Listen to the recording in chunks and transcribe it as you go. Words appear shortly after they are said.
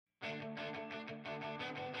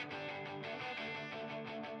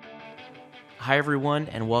Hi, everyone,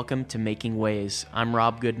 and welcome to Making Ways. I'm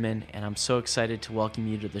Rob Goodman, and I'm so excited to welcome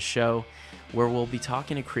you to the show where we'll be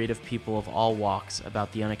talking to creative people of all walks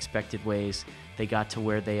about the unexpected ways they got to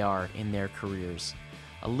where they are in their careers.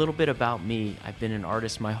 A little bit about me: I've been an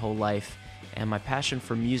artist my whole life, and my passion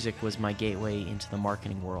for music was my gateway into the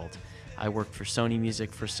marketing world. I worked for Sony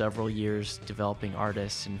Music for several years, developing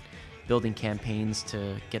artists and building campaigns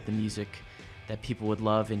to get the music that people would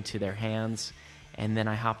love into their hands. And then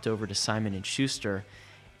I hopped over to Simon & Schuster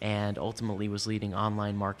and ultimately was leading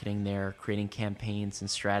online marketing there, creating campaigns and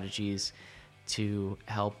strategies to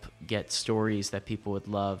help get stories that people would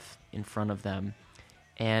love in front of them.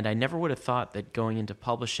 And I never would have thought that going into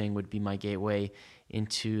publishing would be my gateway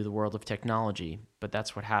into the world of technology, but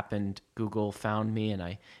that's what happened. Google found me, and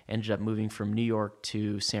I ended up moving from New York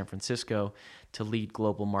to San Francisco to lead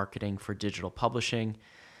global marketing for digital publishing.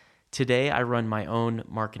 Today, I run my own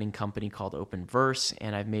marketing company called Openverse,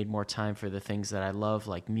 and I've made more time for the things that I love,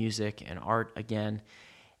 like music and art again.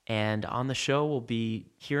 And on the show, we'll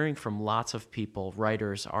be hearing from lots of people,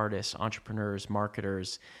 writers, artists, entrepreneurs,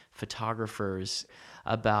 marketers, photographers,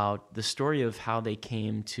 about the story of how they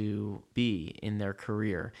came to be in their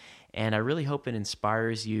career. And I really hope it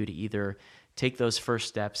inspires you to either take those first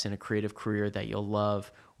steps in a creative career that you'll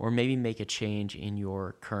love, or maybe make a change in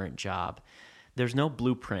your current job. There's no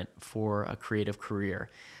blueprint for a creative career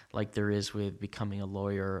like there is with becoming a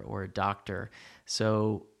lawyer or a doctor.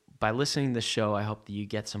 So by listening to the show, I hope that you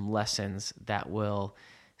get some lessons that will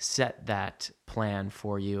set that plan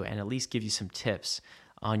for you and at least give you some tips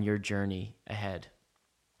on your journey ahead.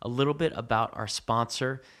 A little bit about our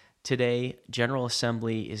sponsor today. General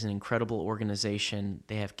Assembly is an incredible organization.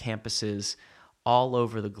 They have campuses all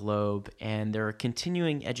over the globe, and they're a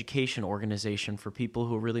continuing education organization for people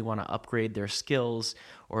who really want to upgrade their skills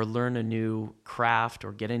or learn a new craft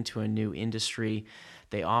or get into a new industry.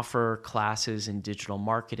 They offer classes in digital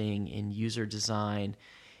marketing, in user design,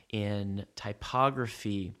 in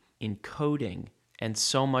typography, in coding, and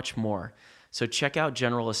so much more. So check out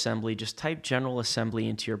General Assembly. Just type General Assembly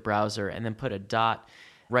into your browser and then put a dot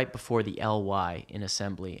right before the LY in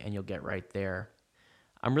assembly, and you'll get right there.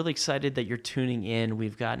 I'm really excited that you're tuning in.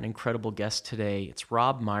 We've got an incredible guest today. It's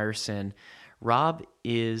Rob Meyerson. Rob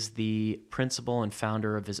is the principal and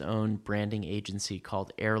founder of his own branding agency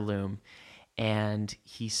called Heirloom, and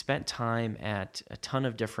he spent time at a ton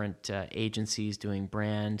of different agencies doing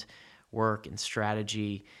brand work and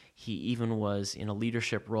strategy. He even was in a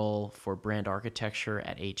leadership role for brand architecture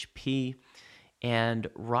at HP. And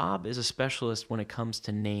Rob is a specialist when it comes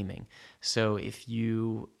to naming. So if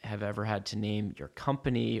you have ever had to name your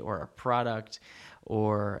company or a product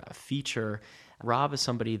or a feature, Rob is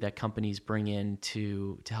somebody that companies bring in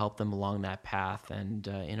to help them along that path and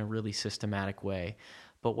in a really systematic way.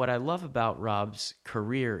 But what I love about Rob's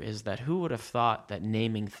career is that who would have thought that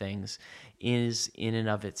naming things is in and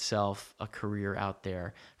of itself a career out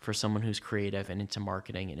there for someone who's creative and into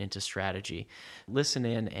marketing and into strategy. Listen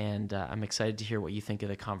in, and I'm excited to hear what you think of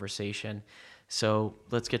the conversation. So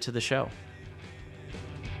let's get to the show.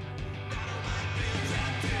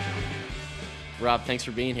 Rob, thanks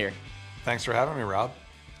for being here. Thanks for having me, Rob.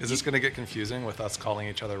 Is this going to get confusing with us calling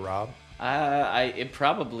each other Rob? It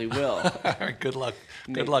probably will. All right, good luck.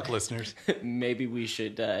 Good luck, listeners. Maybe we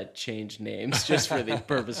should change names just for the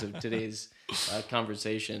purpose of today's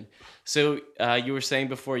conversation. So you were saying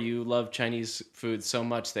before you love Chinese food so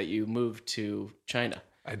much that you moved to China.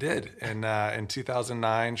 I did. In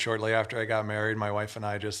 2009, shortly after I got married, my wife and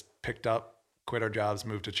I just quit our jobs,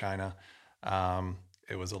 moved to China.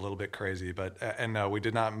 It was a little bit crazy, and no, we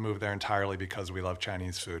did not move there entirely because we love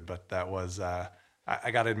Chinese food, but that was...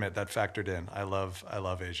 I got to admit that factored in. I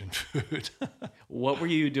love Asian food. What were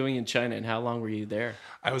you doing in China, and how long were you there?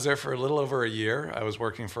 I was there for a little over a year. I was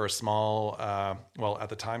working for a small, at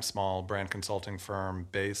the time, small brand consulting firm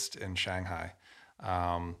based in Shanghai.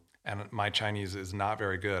 And my Chinese is not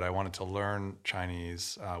very good. I wanted to learn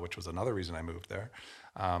Chinese, which was another reason I moved there.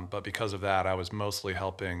 But because of that, I was mostly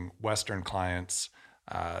helping Western clients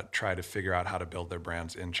try to figure out how to build their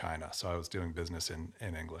brands in China. So I was doing business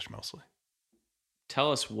in English mostly.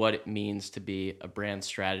 Tell us what it means to be a brand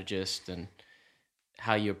strategist and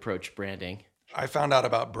how you approach branding. I found out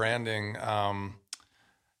about branding. I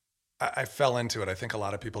fell into it. I think a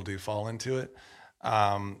lot of people do fall into it.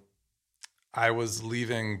 I was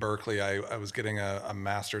leaving Berkeley. I was getting a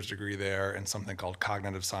master's degree there in something called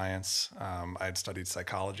cognitive science. I had studied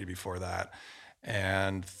psychology before that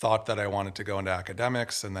and thought that I wanted to go into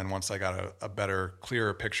academics. And then once I got a better,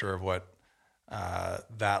 clearer picture of what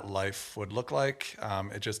that life would look like,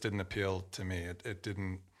 it just didn't appeal to me. It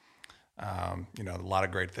didn't A lot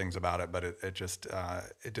of great things about it, but it just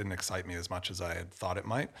it didn't excite me as much as I had thought it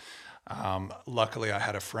might. Luckily, I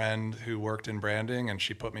had a friend who worked in branding, and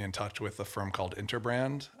she put me in touch with a firm called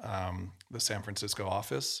Interbrand, the San Francisco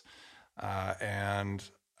office, and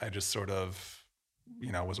I just sort of,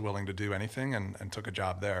 was willing to do anything and took a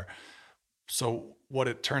job there. So what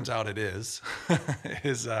it turns out it is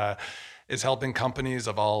is is helping companies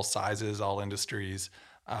of all sizes, all industries,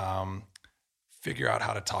 um, figure out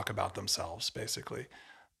how to talk about themselves. Basically,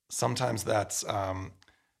 sometimes that's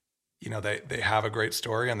they have a great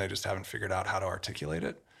story and they just haven't figured out how to articulate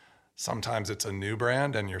it. Sometimes it's a new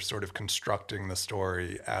brand and you're sort of constructing the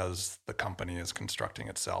story as the company is constructing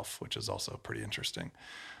itself, which is also pretty interesting.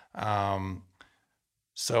 Um,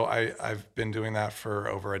 so I've been doing that for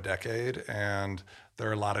over a decade, and there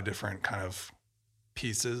are a lot of different kind of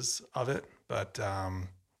pieces of it, but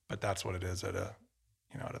that's what it is at a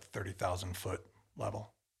 30,000 foot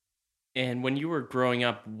level. And when you were growing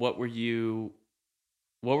up, what were you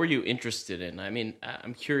interested in? I mean,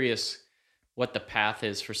 I'm curious what the path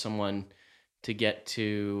is for someone to get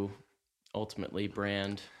to ultimately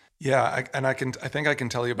brand. Yeah, I think I can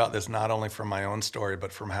tell you about this not only from my own story,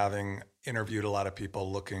 but from having interviewed a lot of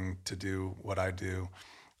people looking to do what I do,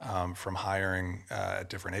 from hiring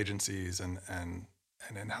at different agencies and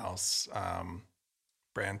in-house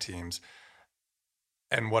brand teams.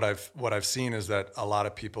 And what I've seen is that a lot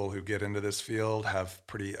of people who get into this field have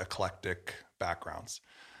pretty eclectic backgrounds,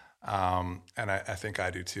 and I think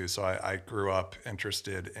I do too. So I grew up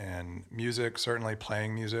interested in music, certainly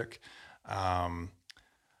playing music. Um,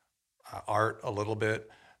 Art a little bit.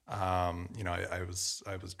 I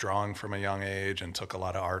was drawing from a young age and took a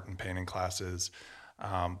lot of art and painting classes,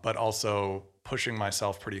 but also pushing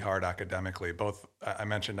myself pretty hard academically. Both I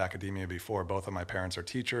mentioned academia before. Both of my parents are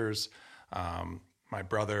teachers. My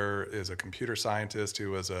brother is a computer scientist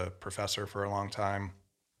who was a professor for a long time.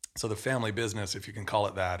 So the family business, if you can call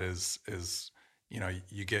it that, is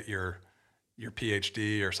you get your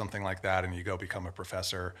PhD or something like that, and you go become a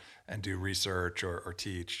professor and do research or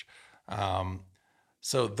teach. Um,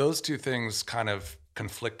 so those two things kind of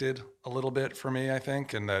conflicted a little bit for me, I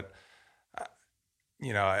think, and that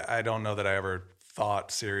I don't know that I ever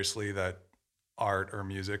thought seriously that art or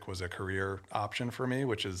music was a career option for me,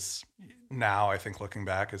 which is now I think looking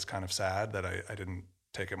back is kind of sad that I didn't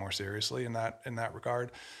take it more seriously in that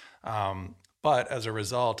regard. But as a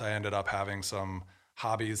result, I ended up having some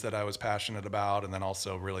hobbies that I was passionate about, and then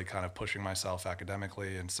also really kind of pushing myself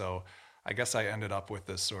academically. And so I guess I ended up with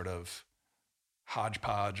this sort of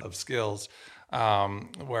hodgepodge of skills,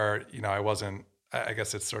 where I wasn't. I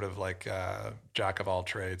guess it's sort of like jack of all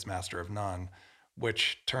trades, master of none,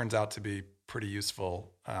 which turns out to be pretty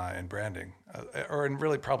useful in branding, or in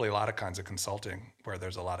really probably a lot of kinds of consulting, where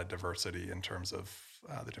there's a lot of diversity in terms of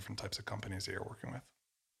the different types of companies that you're working with.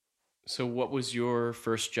 So what was your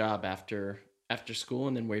first job after school,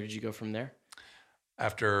 and then where did you go from there?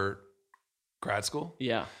 After grad school,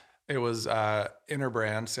 Yeah. it was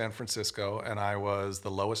Interbrand, San Francisco, and I was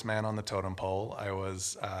the lowest man on the totem pole. I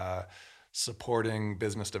was supporting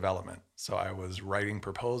business development. So I was writing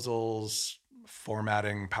proposals,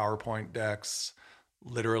 formatting PowerPoint decks,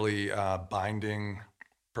 literally binding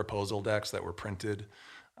proposal decks that were printed,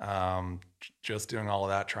 just doing all of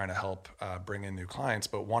that, trying to help bring in new clients.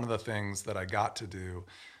 But one of the things that I got to do,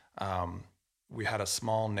 um, we had a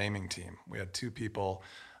small naming team. We had two people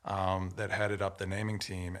that headed up the naming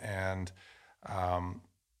team, and um,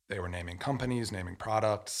 they were naming companies, naming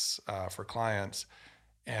products for clients.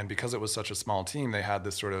 And because it was such a small team, they had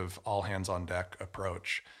this sort of all hands on deck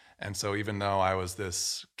approach. And so even though I was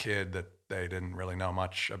this kid that they didn't really know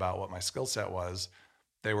much about what my skill set was,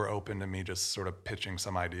 they were open to me just sort of pitching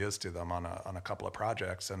some ideas to them on a couple of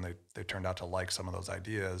projects, and they turned out to like some of those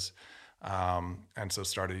ideas, and so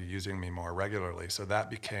started using me more regularly. So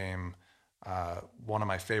that became one of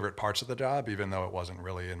my favorite parts of the job, even though it wasn't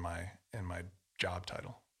really in my job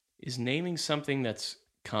title. Is naming something that's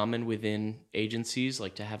common within agencies,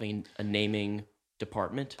 like to having a naming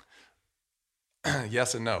department?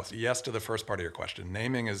 Yes and no. So yes to the first part of your question.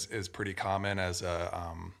 Naming is pretty common as a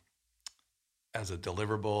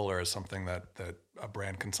deliverable or as something that a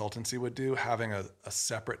brand consultancy would do. Having a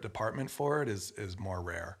separate department for it is more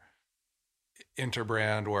rare.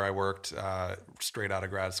 Interbrand, where I worked straight out of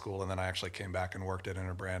grad school, and then I actually came back and worked at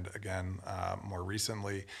Interbrand again more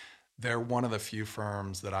recently. They're one of the few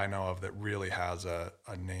firms that I know of that really has a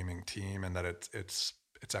naming team, and that it's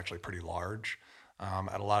actually pretty large.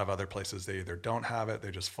 At a lot of other places, they either don't have it,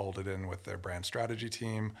 they just fold it in with their brand strategy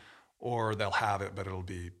team, or they'll have it, but it'll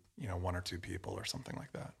be one or two people or something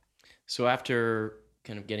like that. So after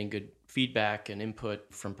kind of getting good feedback and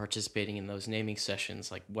input from participating in those naming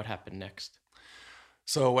sessions, like what happened next?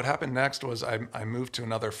 So what happened next was I moved to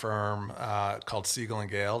another firm called Siegel and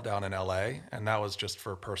Gale down in LA, and that was just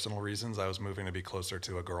for personal reasons. I was moving to be closer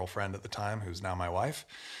to a girlfriend at the time, who's now my wife.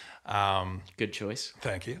 Good choice.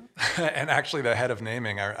 Thank you. And actually, the head of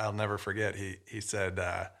naming, I'll never forget. He said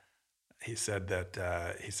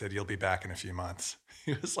you'll be back in a few months.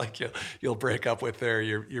 He was like, you'll break up with her.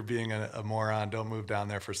 You're being a moron. Don't move down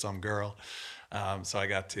there for some girl. So I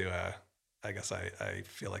got to. I guess I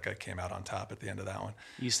feel like I came out on top at the end of that one.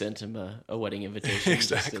 You sent him a wedding invitation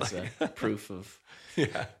Exactly. just as a proof of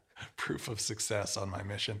proof of success on my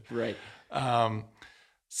mission. right.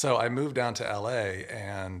 So I moved down to LA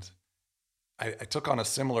and I took on a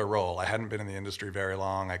similar role. I hadn't been in the industry very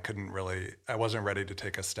long. I wasn't ready to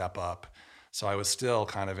take a step up. So I was still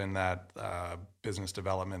kind of in that business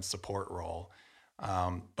development support role.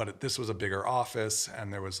 But this was a bigger office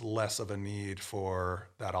and there was less of a need for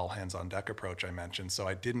that all hands on deck approach I mentioned. So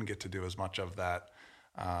I didn't get to do as much of that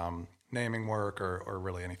naming work or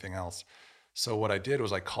really anything else. So what I did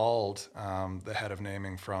was I called the head of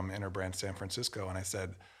naming from Interbrand San Francisco and I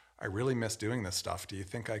said, I really miss doing this stuff. Do you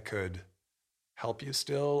think I could help you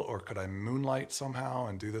still, or could I moonlight somehow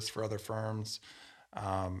and do this for other firms?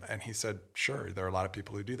 And he said, sure, there are a lot of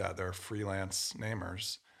people who do that. There are freelance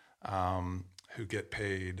namers who get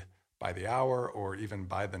paid by the hour or even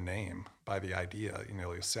by the name, by the idea.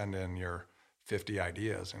 You send in your 50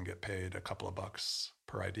 ideas and get paid a couple of bucks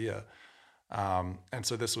per idea. And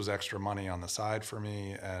so this was extra money on the side for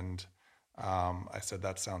me. And I said,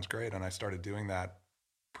 that sounds great. And I started doing that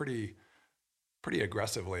pretty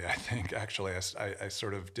aggressively, I think. Actually, I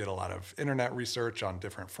sort of did a lot of internet research on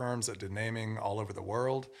different firms that did naming all over the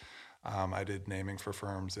world. I did naming for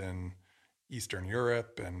firms in Eastern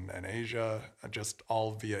Europe and Asia, just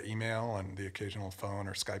all via email and the occasional phone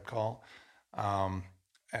or Skype call.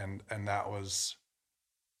 And that was,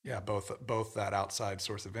 both that outside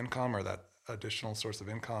source of income or that additional source of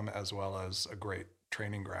income, as well as a great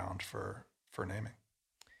training ground for naming.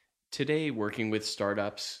 Today, working with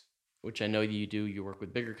startups, which I know you do, you work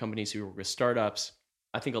with bigger companies, you work with startups.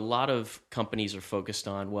 I think a lot of companies are focused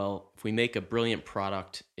on, well, if we make a brilliant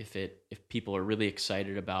product, if people are really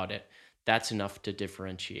excited about it, that's enough to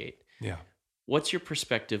differentiate. Yeah. What's your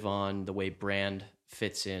perspective on the way brand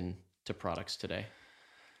fits in to products today?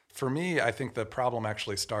 For me, I think the problem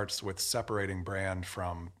actually starts with separating brand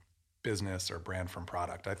from business or brand from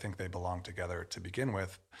product. I think they belong together to begin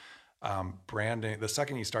with. Branding, the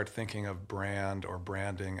second you start thinking of brand or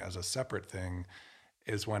branding as a separate thing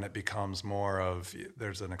is when it becomes more of,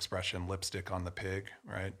 there's an expression, lipstick on the pig,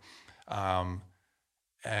 right?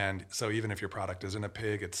 And so even if your product isn't a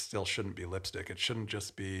pig, it still shouldn't be lipstick. It shouldn't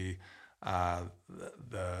just be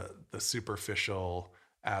the superficial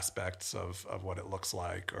aspects of what it looks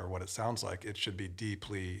like or what it sounds like. It should be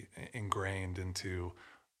deeply ingrained into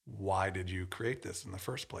why did you create this in the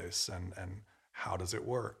first place, and how does it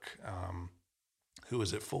work? Who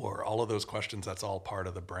is it for? All of those questions, that's all part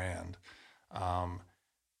of the brand.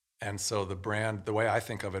 And so the brand, the way I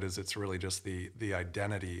think of it is it's really just the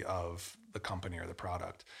identity of the company or the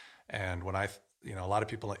product. And when a lot of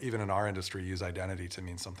people, even in our industry, use identity to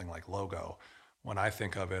mean something like logo. When I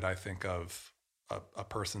think of it, I think of a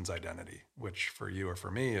person's identity, which for you or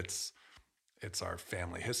for me, it's our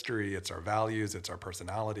family history, it's our values, it's our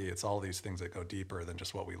personality, it's all these things that go deeper than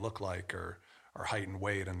just what we look like or our height and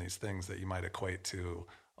weight and these things that you might equate to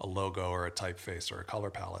a logo or a typeface or a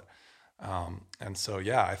color palette. And so,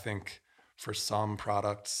 I think for some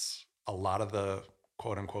products, a lot of the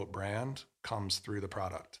quote unquote brand comes through the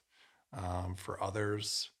product. For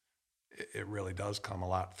others, it really does come a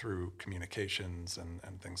lot through communications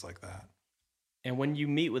and things like that. And when you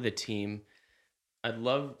meet with a team, I'd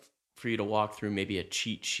love for you to walk through maybe a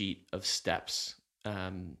cheat sheet of steps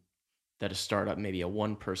that a startup, maybe a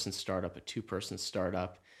one-person startup, a two-person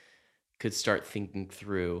startup, could start thinking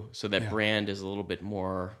through so that brand is a little bit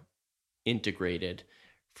more integrated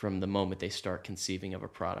from the moment they start conceiving of a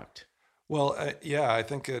product. Well, I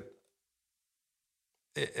think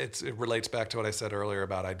it relates back to what I said earlier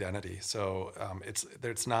about identity. So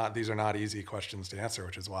these are not easy questions to answer,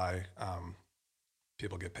 which is why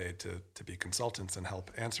people get paid to be consultants and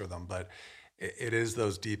help answer them. But it is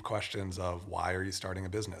those deep questions of, why are you starting a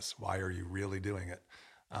business? Why are you really doing it?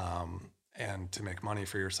 And to make money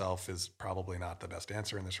for yourself is probably not the best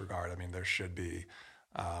answer in this regard. I mean, there should be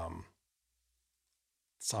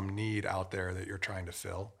some need out there that you're trying to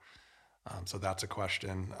fill. So that's a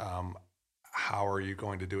question. How are you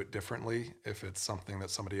going to do it differently if it's something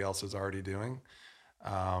that somebody else is already doing?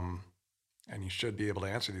 and you should be able to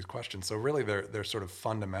answer these questions. So really, they're sort of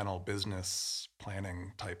fundamental business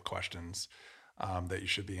planning type questions that you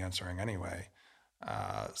should be answering anyway.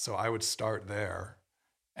 So I would start there,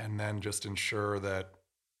 and then just ensure that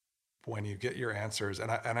when you get your answers,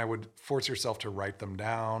 and I would force yourself to write them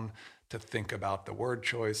down, to think about the word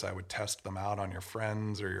choice. I would test them out on your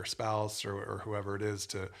friends or your spouse or whoever it is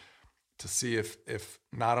to see if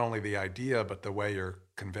not only the idea, but the way you're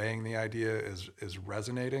conveying the idea is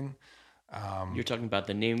resonating. You're talking about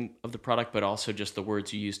the name of the product, but also just the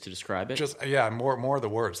words you use to describe it? Just, yeah, more of the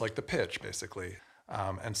words, like the pitch, basically.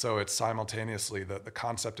 And so it's simultaneously the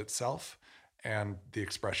concept itself and the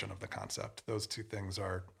expression of the concept. Those two things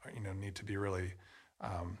are need to be really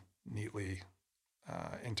neatly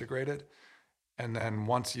integrated. And then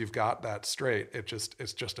once you've got that straight,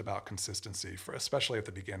 it's just about consistency, especially at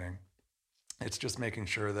the beginning. It's just making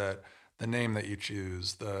sure that the name that you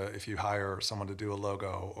choose, if you hire someone to do a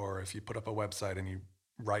logo, or if you put up a website and you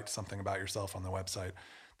write something about yourself on the website,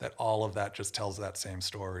 that all of that just tells that same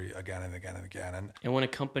story again and again and again. And when a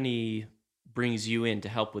company brings you in to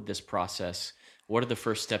help with this process, what are the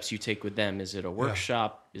first steps you take with them? Is it a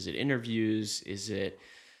workshop? Yeah. Is it interviews? Is it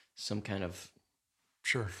some kind of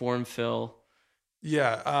form fill?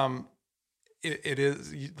 Yeah. It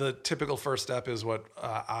is the typical first step is what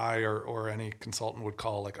I or any consultant would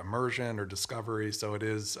call like immersion or discovery. So it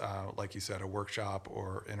is, like you said, a workshop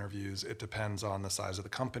or interviews. It depends on the size of the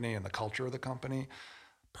company and the culture of the company.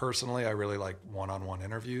 Personally, I really like one-on-one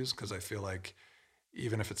interviews because I feel like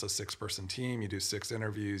even if it's a 6-person team, you do 6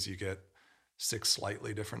 interviews, you get 6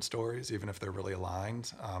 slightly different stories, even if they're really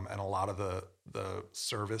aligned. And a lot of the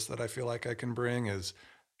service that I feel like I can bring is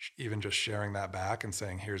even just sharing that back and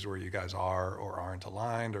saying, here's where you guys are or aren't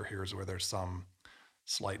aligned, or here's where there's some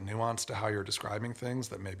slight nuance to how you're describing things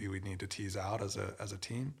that maybe we need to tease out as a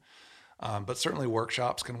team. But certainly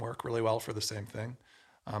workshops can work really well for the same thing.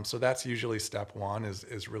 So that's usually step one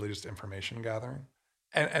is really just information gathering.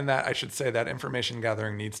 And that, I should say, that information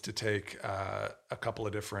gathering needs to take a couple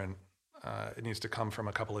of different, it needs to come from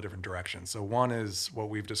a couple of different directions. So one is what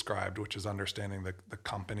we've described, which is understanding the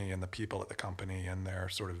company and the people at the company and their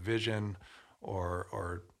sort of vision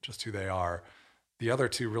or just who they are. The other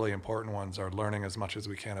two really important ones are learning as much as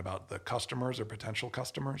we can about the customers or potential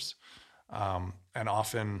customers. And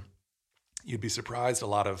often you'd be surprised, a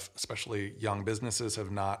lot of especially young businesses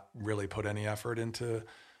have not really put any effort into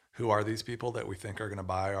who are these people that we think are going to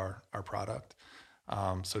buy our product.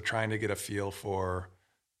 So trying to get a feel for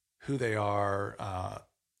who they are,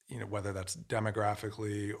 whether that's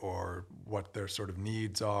demographically or what their sort of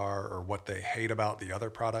needs are or what they hate about the other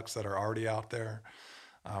products that are already out there.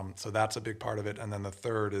 So that's a big part of it. And then the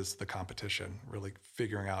third is the competition, really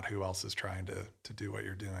figuring out who else is trying to do what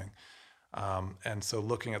you're doing. And so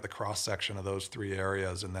looking at the cross section of those 3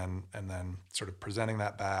 areas and then sort of presenting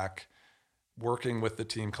that back, working with the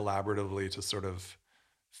team collaboratively to sort of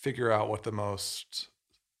figure out what the most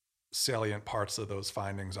salient parts of those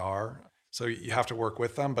findings are. So you have to work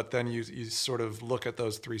with them, but then you sort of look at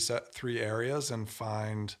those 3 areas and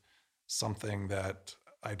find something that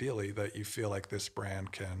ideally that you feel like this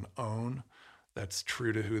brand can own, that's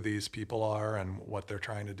true to who these people are and what they're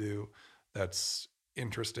trying to do, that's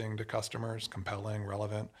interesting to customers, compelling,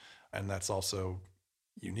 relevant, and that's also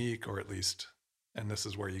unique, or at least, and this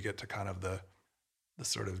is where you get to kind of the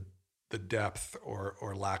sort of the depth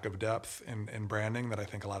or lack of depth in branding that I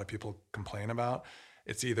think a lot of people complain about.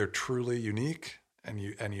 It's either truly unique and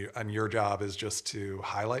your job is just to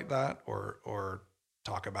highlight that or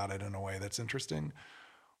talk about it in a way that's interesting,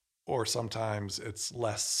 or sometimes it's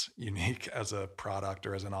less unique as a product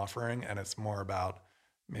or as an offering, and it's more about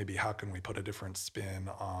maybe how can we put a different spin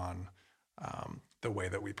on the way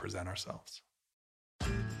that we present ourselves.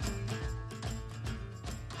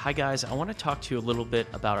 Hi guys, I want to talk to you a little bit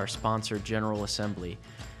about our sponsor, General Assembly.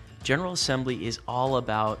 General Assembly is all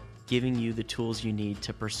about giving you the tools you need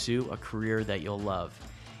to pursue a career that you'll love.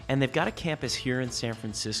 And they've got a campus here in San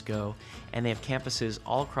Francisco, and they have campuses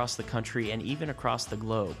all across the country and even across the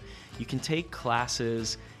globe. You can take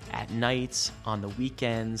classes at nights, on the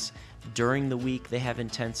weekends, during the week they have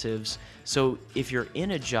intensives. So if you're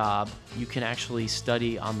in a job, you can actually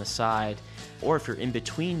study on the side, or if you're in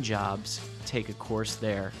between jobs, take a course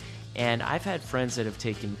there. And I've had friends that have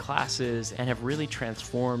taken classes and have really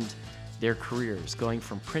transformed their careers, going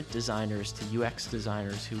from print designers to UX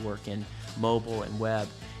designers who work in mobile and web.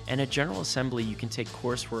 And at General Assembly, you can take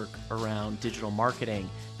coursework around digital marketing,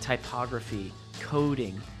 typography,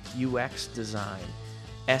 coding, UX design,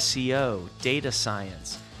 SEO, data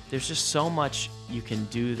science. There's just so much you can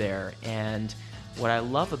do there. And what I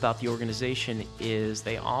love about the organization is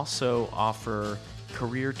they also offer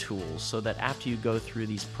career tools so that after you go through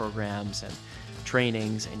these programs and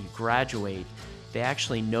trainings and you graduate, they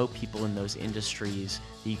actually know people in those industries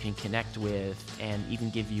that you can connect with and even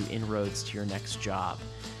give you inroads to your next job.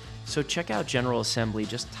 So check out General Assembly.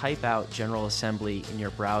 Just type out General Assembly in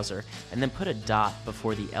your browser and then put a dot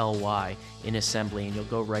before the LY in Assembly and you'll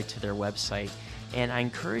go right to their website. And I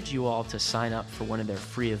encourage you all to sign up for one of their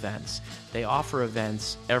free events. They offer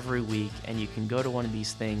events every week and you can go to one of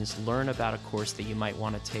these things, learn about a course that you might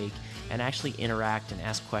want to take, and actually interact and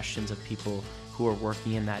ask questions of people who are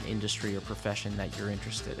working in that industry or profession that you're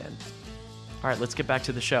interested in. All right, let's get back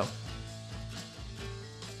to the show.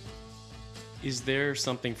 Is there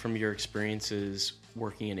something from your experiences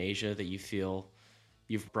working in Asia that you feel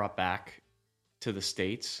you've brought back to the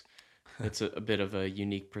States? It's a bit of a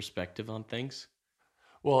unique perspective on things.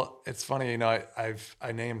 Well, it's funny,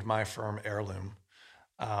 I named my firm Heirloom,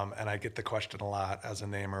 and I get the question a lot as a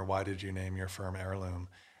namer, why did you name your firm Heirloom?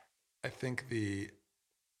 I think the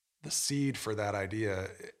seed for that idea,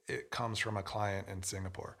 it comes from a client in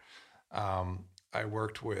Singapore. I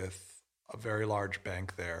worked with a very large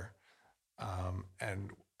bank there,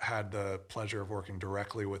 and had the pleasure of working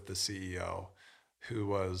directly with the CEO, who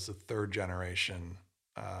was the third generation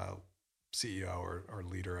CEO or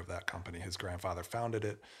leader of that company. His grandfather founded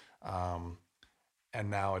it, and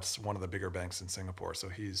now it's one of the bigger banks in Singapore. So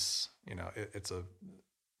he's, it's a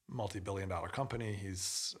multi-billion-dollar company.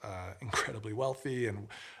 He's incredibly wealthy and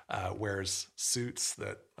wears suits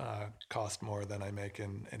that cost more than I make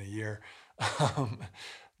in a year,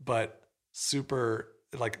 but super,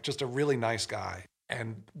 like, just a really nice guy.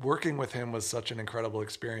 And working with him was such an incredible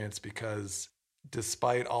experience because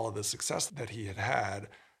despite all of the success that he had had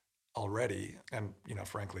already, and,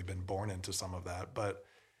 frankly, been born into some of that, but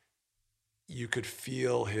you could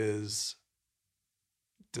feel his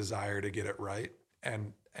desire to get it right.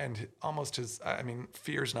 And almost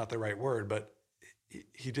fear's not the right word, but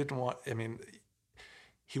he didn't want,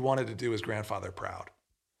 he wanted to do his grandfather proud.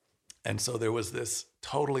 And so there was this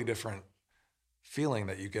totally different feeling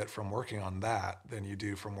that you get from working on that than you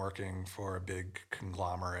do from working for a big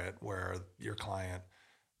conglomerate where your client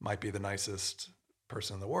might be the nicest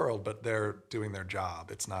person in the world, but they're doing their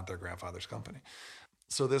job. It's not their grandfather's company.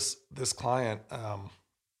 So this client,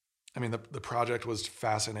 the project was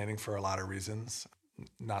fascinating for a lot of reasons,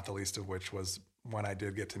 not the least of which was when I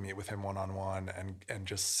did get to meet with him one-on-one and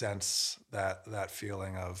just sense that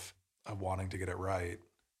feeling of wanting to get it right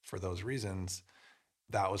for those reasons.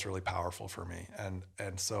 That was really powerful for me.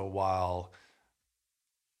 And so while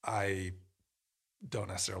I don't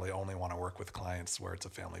necessarily only want to work with clients where it's a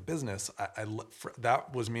family business,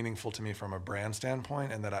 that was meaningful to me from a brand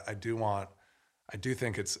standpoint, and that I do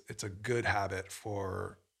think it's a good habit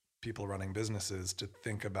for people running businesses to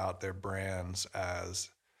think about their brands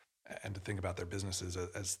and to think about their businesses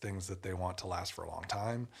as things that they want to last for a long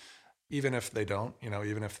time, even if they don't,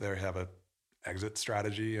 even if they have a exit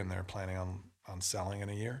strategy and they're planning on selling in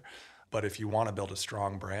a year. But if you want to build a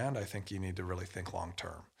strong brand, I think you need to really think long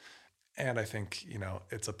term. And I think,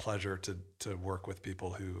 it's a pleasure to work with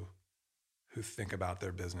people who think about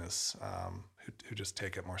their business, who just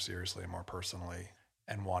take it more seriously and more personally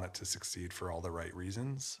and want it to succeed for all the right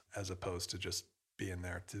reasons, as opposed to just being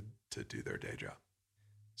there to do their day job.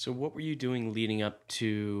 So what were you doing leading up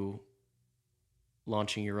to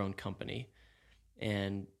launching your own company?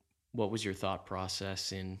 And what was your thought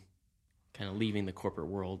process in kind of leaving the corporate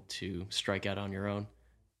world to strike out on your own?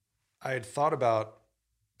 I had thought about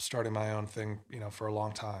starting my own thing, for a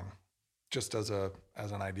long time, just as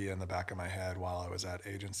an idea in the back of my head while I was at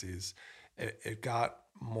agencies. It got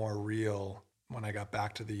more real when I got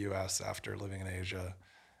back to the U.S. after living in Asia.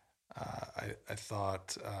 I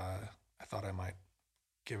thought I might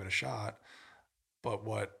give it a shot, but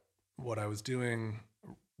what I was doing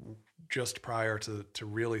just prior to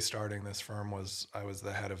really starting this firm was I was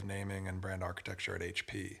the head of naming and brand architecture at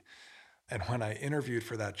HP. And when I interviewed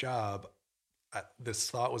for that job, this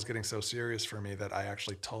thought was getting so serious for me that I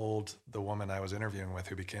actually told the woman I was interviewing with,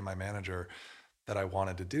 who became my manager, that I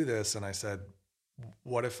wanted to do this. And I said,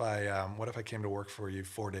 what if I came to work for you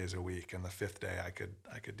 4 days a week, and the fifth day I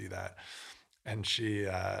could do that? And she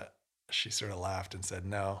sort of laughed and said,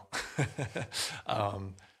 no,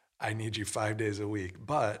 I need you 5 days a week.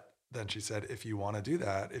 But then she said, if you want to do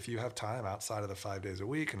that, if you have time outside of the 5 days a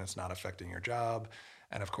week and it's not affecting your job,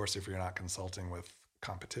 and of course, if you're not consulting with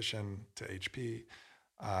competition to HP,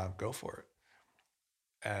 go for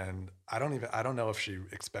it. And I don't know if she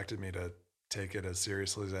expected me to take it as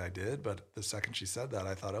seriously as I did, but the second she said that,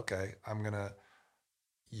 I thought, okay, I'm going to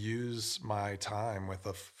use my time with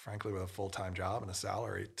a full-time job and a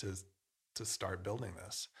salary to start building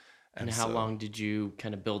this. And And how so, long did you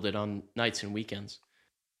kind of build it on nights and weekends?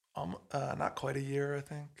 not quite a year, I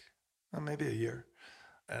think, maybe a year.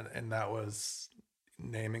 And that was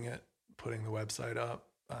naming it, putting the website up,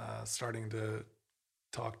 starting to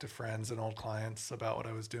talk to friends and old clients about what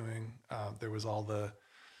I was doing. There was all the,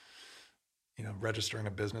 registering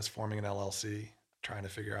a business, forming an LLC, trying to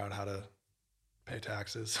figure out how to pay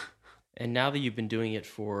taxes. And now that you've been doing it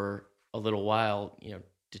for a little while,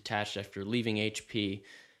 detached after leaving HP,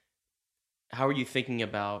 how are you thinking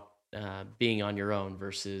about being on your own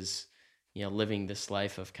versus, living this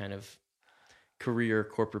life of kind of career,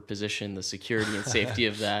 corporate position, the security and safety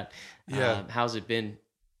of that? Yeah. How's it been?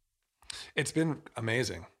 It's been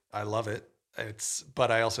amazing. I love it.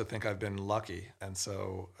 But I also think I've been lucky. And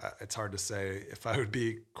so it's hard to say if I would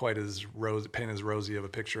be quite as paint as rosy of a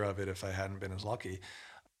picture of it if I hadn't been as lucky.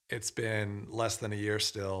 It's been less than a year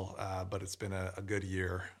still, but it's been a good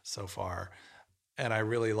year so far. And I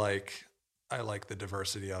like the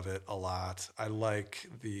diversity of it a lot. I like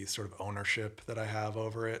the sort of ownership that I have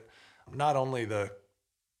over it. Not only the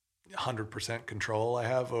 100% control I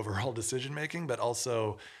have over all decision making, but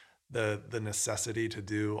also the necessity to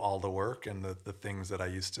do all the work and the things that I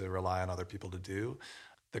used to rely on other people to do,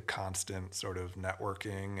 the constant sort of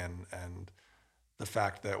networking and the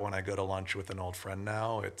fact that when I go to lunch with an old friend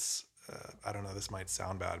now, it's I don't know, this might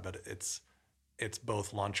sound bad, but it's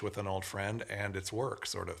both lunch with an old friend and it's work,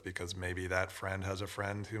 sort of, because maybe that friend has a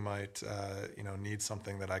friend who might need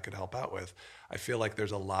something that I could help out with. I feel like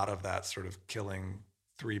there's a lot of that sort of killing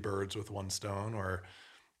three birds with one stone, or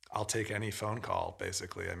I'll take any phone call,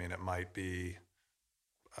 basically. I mean, it might be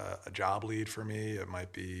a job lead for me. It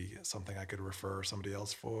might be something I could refer somebody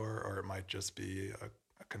else for, or it might just be a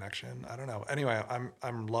connection. I don't know. Anyway,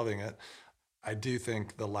 I'm loving it. I do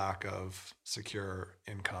think the lack of secure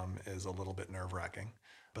income is a little bit nerve-wracking,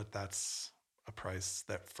 but that's a price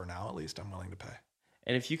that, for now at least, I'm willing to pay.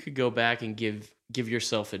 And if you could go back and give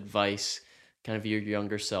yourself advice, kind of your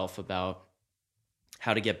younger self, about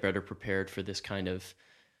how to get better prepared for this kind of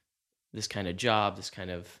job, this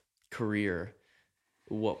kind of career,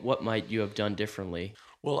 what might you have done differently?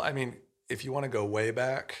 Well, I mean, if you want to go way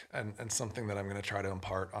back, and something that I'm going to try to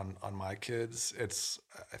impart on my kids,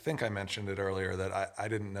 I think I mentioned it earlier that I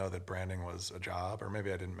didn't know that branding was a job, or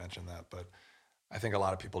maybe I didn't mention that, but I think a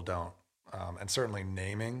lot of people don't. And certainly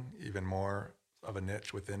naming, even more of a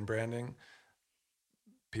niche within branding,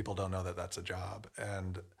 people don't know that that's a job.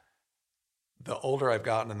 And the older I've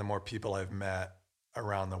gotten and the more people I've met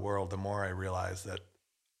around the world, the more I realize that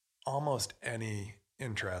almost any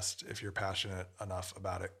interest, if you're passionate enough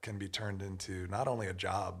about it, can be turned into not only a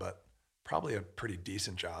job, but probably a pretty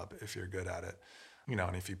decent job if you're good at it.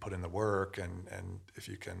 And if you put in the work and if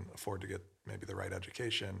you can afford to get maybe the right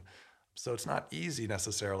education. So it's not easy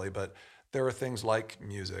necessarily, but there are things like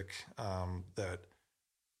music that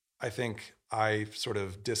I think I sort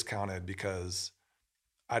of discounted because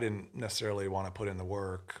I didn't necessarily want to put in the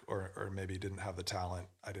work, or maybe didn't have the talent,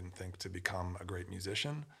 I didn't think, to become a great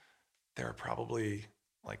musician. There are probably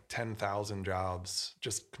like 10,000 jobs,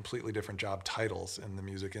 just completely different job titles in the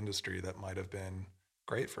music industry that might have been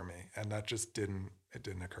great for me. And that just didn't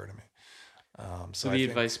occur to me. So the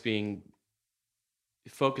advice being,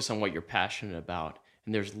 focus on what you're passionate about,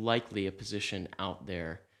 and there's likely a position out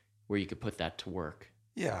there where you could put that to work.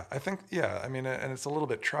 Yeah, I think, I mean, and it's a little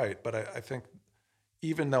bit trite, but I think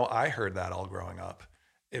even though I heard that all growing up,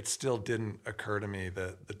 it still didn't occur to me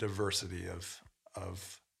the diversity of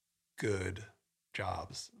good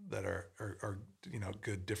jobs that are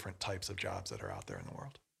good different types of jobs that are out there in the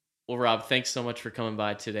world. Well, Rob, thanks so much for coming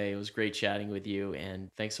by today. It was great chatting with you, and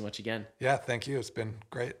thanks so much again. Yeah, thank you. It's been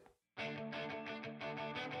great.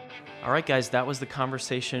 All right, guys, that was the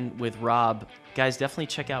conversation with Rob. Guys, definitely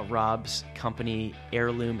check out Rob's company,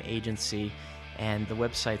 Heirloom Agency, and the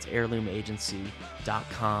website's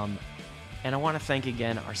heirloomagency.com. And I want to thank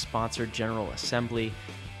again our sponsor, General Assembly.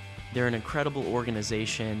 They're an incredible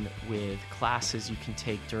organization with classes you can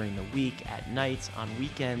take during the week, at nights, on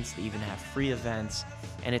weekends. They even have free events.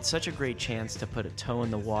 And it's such a great chance to put a toe in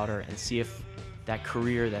the water and see if that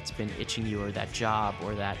career that's been itching you, or that job,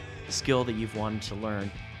 or that skill that you've wanted to learn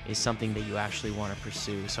is something that you actually want to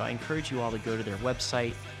pursue. So I encourage you all to go to their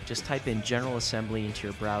website. Just type in General Assembly into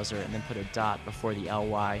your browser and then put a dot before the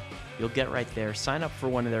LY. You'll get right there. Sign up for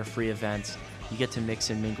one of their free events. You get to mix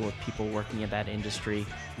and mingle with people working in that industry,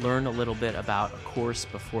 learn a little bit about a course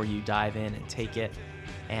before you dive in and take it.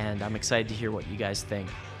 And I'm excited to hear what you guys think.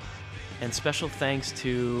 And special thanks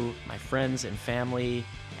to my friends and family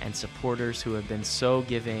and supporters who have been so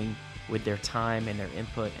giving with their time and their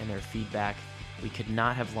input and their feedback. We could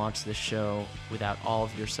not have launched this show without all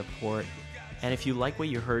of your support. And if you like what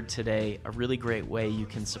you heard today, a really great way you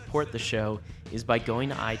can support the show is by going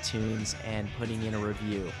to iTunes and putting in a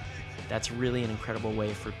review. That's really an incredible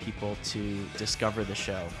way for people to discover the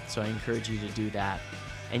show. So I encourage you to do that.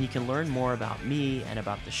 And you can learn more about me and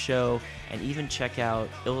about the show, and even check out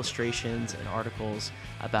illustrations and articles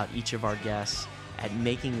about each of our guests at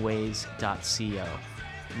makingways.co.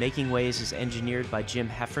 Making Ways is engineered by Jim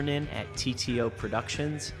Heffernan at TTO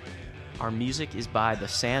Productions. Our music is by the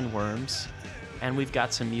Sandworms, and we've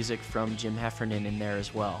got some music from Jim Heffernan in there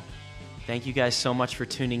as well. Thank you guys so much for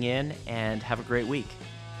tuning in, and have a great week.